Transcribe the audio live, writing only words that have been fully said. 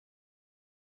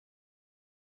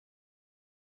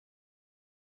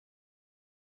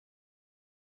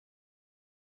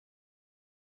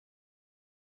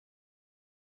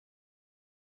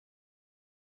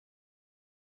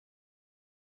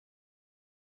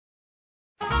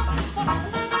It's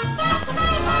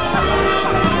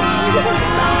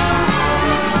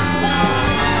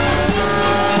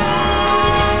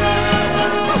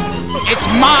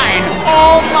mine,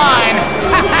 all mine.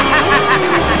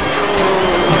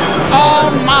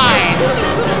 All mine.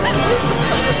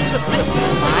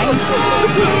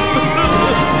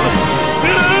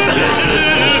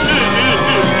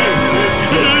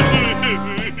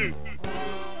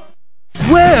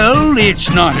 Well, it's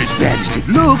not as bad as it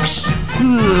looks.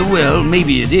 Well,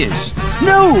 maybe it is.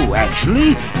 No,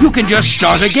 actually, you can just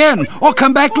start again, or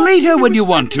come back later when you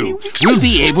want to. We'll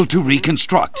be able to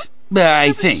reconstruct,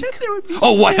 I think.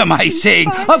 Oh, what am I saying?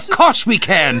 Of course we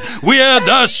can. We're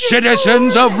the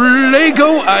citizens of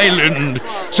Lego Island.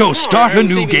 So start a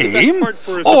new game,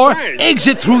 or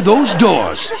exit through those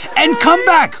doors, and come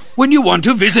back when you want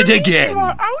to visit again. You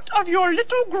are out of your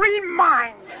little green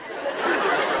mind.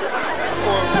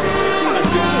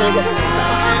 I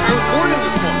was born in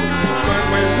this one.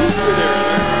 My roots were there. I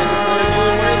just wanted you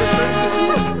and my other friends to see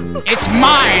it. It's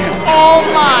mine, all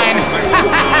mine.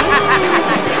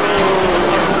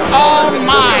 All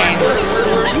mine.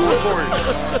 Where you were born.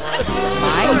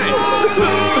 This time.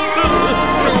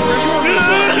 Where your roots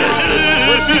are.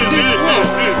 Where pigs eat squirrel.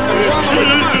 And drama with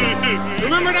the mouth.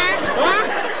 Remember that?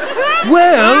 Huh?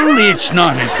 Well, it's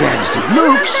not as bad as it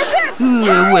looks.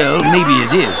 Well, maybe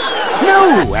it is.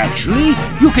 No, actually,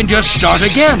 you can just start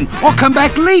again, or come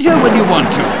back later when you want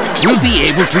to. We'll be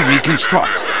able to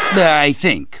reconstruct, I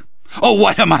think. Oh,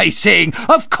 what am I saying?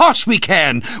 Of course we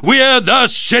can. We're the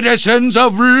citizens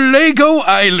of Lego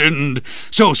Island.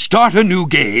 So start a new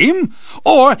game,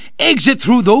 or exit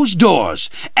through those doors,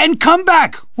 and come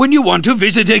back when you want to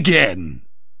visit again.